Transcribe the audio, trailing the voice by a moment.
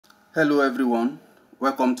Hello everyone,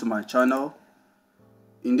 welcome to my channel.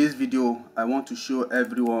 In this video, I want to show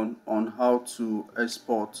everyone on how to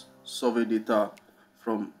export survey data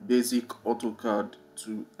from basic AutoCAD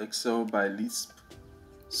to Excel by Lisp.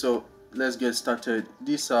 So let's get started.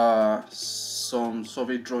 These are some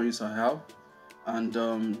survey drawings I have, and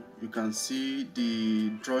you can see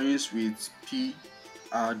the drawings with P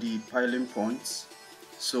are the piling points.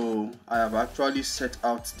 So I have actually set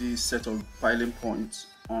out this set of piling points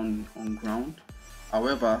on ground.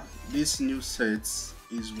 However, this new set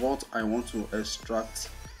is what I want to extract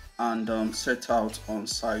and set out on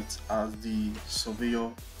site as the surveyor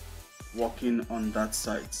working on that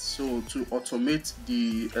site. So to automate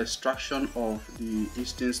the extraction of the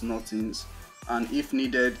instance nothings, and if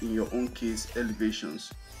needed in your own case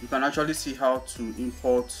elevations, you can actually see how to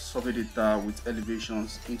import survey data with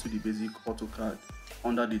elevations into the basic AutoCAD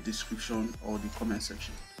under the description or the comment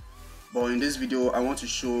section. But in this video, I want to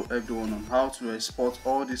show everyone on how to export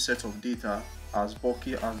all this set of data, as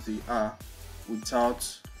bulky as they are, without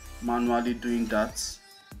manually doing that,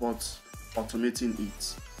 but automating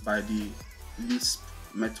it by the Lisp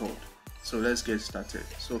method. So let's get started.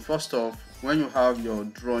 So first off, when you have your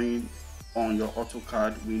drawing on your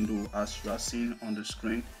AutoCAD window as you are seeing on the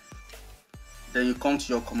screen, then you come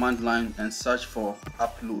to your command line and search for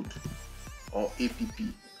upload or app.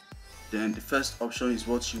 Then the first option is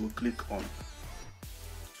what you will click on.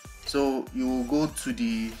 So you will go to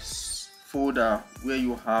the folder where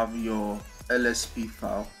you have your LSP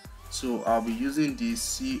file. So I'll be using the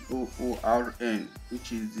CoorN,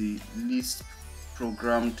 which is the Lisp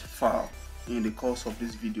programmed file, in the course of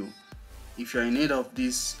this video. If you're in need of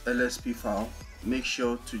this LSP file, make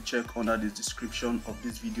sure to check under the description of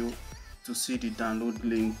this video to see the download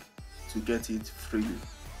link to get it freely.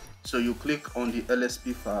 So you click on the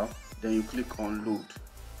LSP file, then you click on load.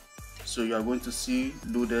 So you are going to see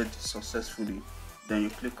loaded successfully. Then you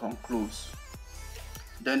click on close.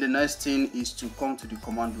 Then the next thing is to come to the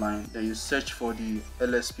command line. Then you search for the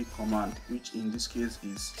LSP command, which in this case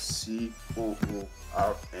is CoorN.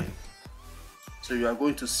 So you are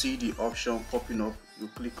going to see the option popping up. You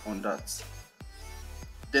click on that.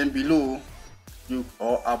 Then below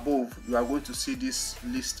or above, you are going to see this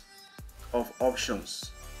list of options.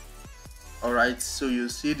 Alright, so you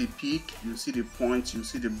see the peak, you see the point, you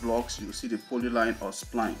see the blocks, you see the polyline or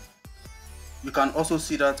spline. You can also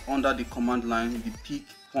see that under the command line, the peak,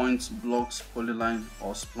 points, blocks, polyline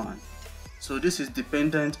or spline. So this is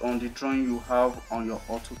dependent on the drawing you have on your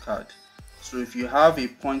AutoCAD. So if you have a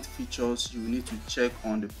point features, you need to check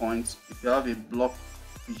on the points. If you have a block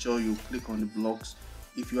feature, you click on the blocks.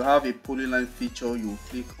 If you have a polyline feature, you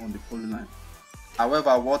click on the polyline.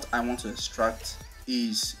 However, what I want to extract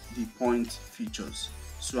is the point features,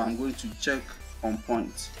 so I'm going to check on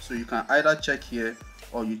points. So you can either check here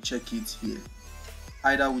or you check it here,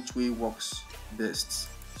 either which way works best.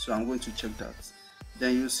 So I'm going to check that.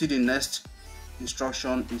 Then you see the next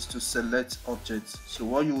instruction is to select objects. So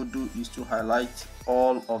what you will do is to highlight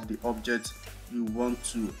all of the objects you want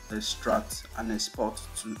to extract and export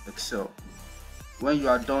to Excel. When you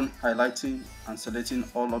are done highlighting and selecting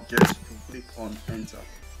all objects, you click on enter.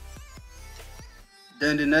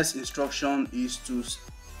 Then the next instruction is to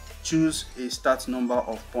choose a start number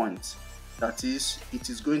of points. That is, it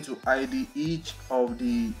is going to ID each of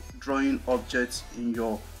the drawing objects in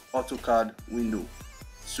your AutoCAD window.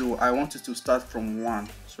 So I want it to start from 1,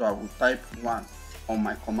 so I will type 1 on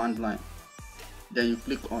my command line. Then you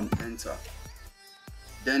click on enter.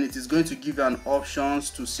 Then it is going to give you an options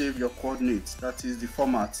to save your coordinates, that is the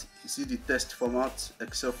format. You see the text format,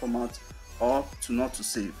 Excel format, or to not to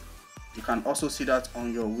save. You can also see that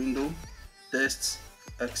on your window, text,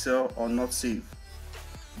 Excel or not save.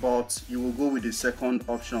 But you will go with the second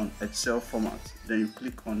option, Excel format. Then you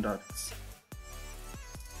click on that.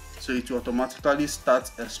 So it will automatically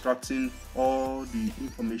start extracting all the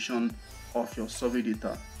information of your survey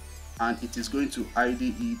data, and it is going to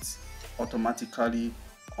ID it automatically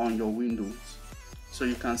on your windows. So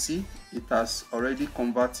you can see it has already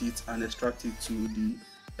converted and extracted to the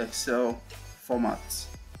Excel format.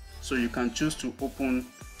 So you can choose to open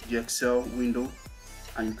the Excel window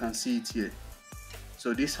and you can see it here.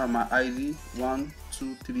 So these are my ID 1,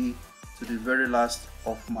 2, 3 to the very last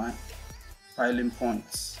of my piling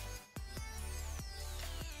points.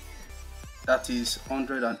 That is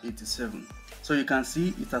 187. So you can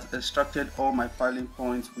see it has extracted all my piling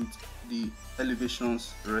points with the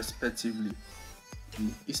elevations respectively,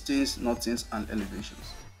 the instance, nothings and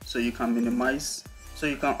elevations. So you can minimize. So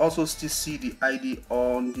you can also still see the ID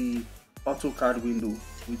on the AutoCAD window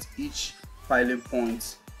with each piling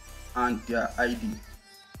point and their ID,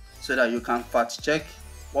 so that you can fact check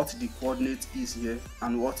what the coordinate is here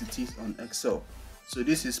and what it is on Excel. So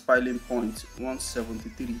this is piling point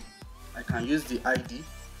 173. I can use the ID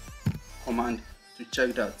command to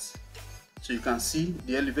check that. So you can see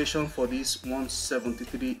the elevation for this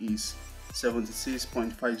 173 is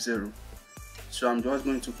 76.50. So I'm just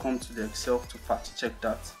going to come to the Excel to fact check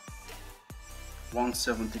that.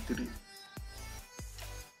 173.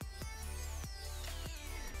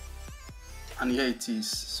 And here it is.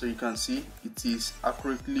 So you can see it is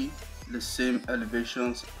accurately the same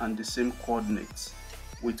elevations and the same coordinates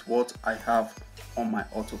with what I have on my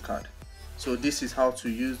AutoCAD. So this is how to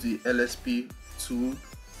use the LSP tool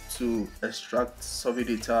to extract survey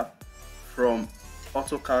data from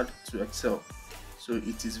AutoCAD to Excel. So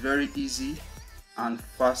it is very easy and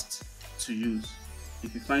fast to use.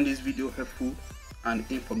 If you find this video helpful and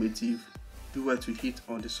informative, do well to hit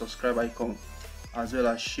on the subscribe icon, as well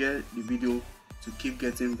as share the video to keep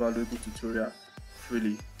getting valuable tutorial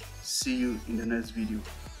freely. See you in the next video.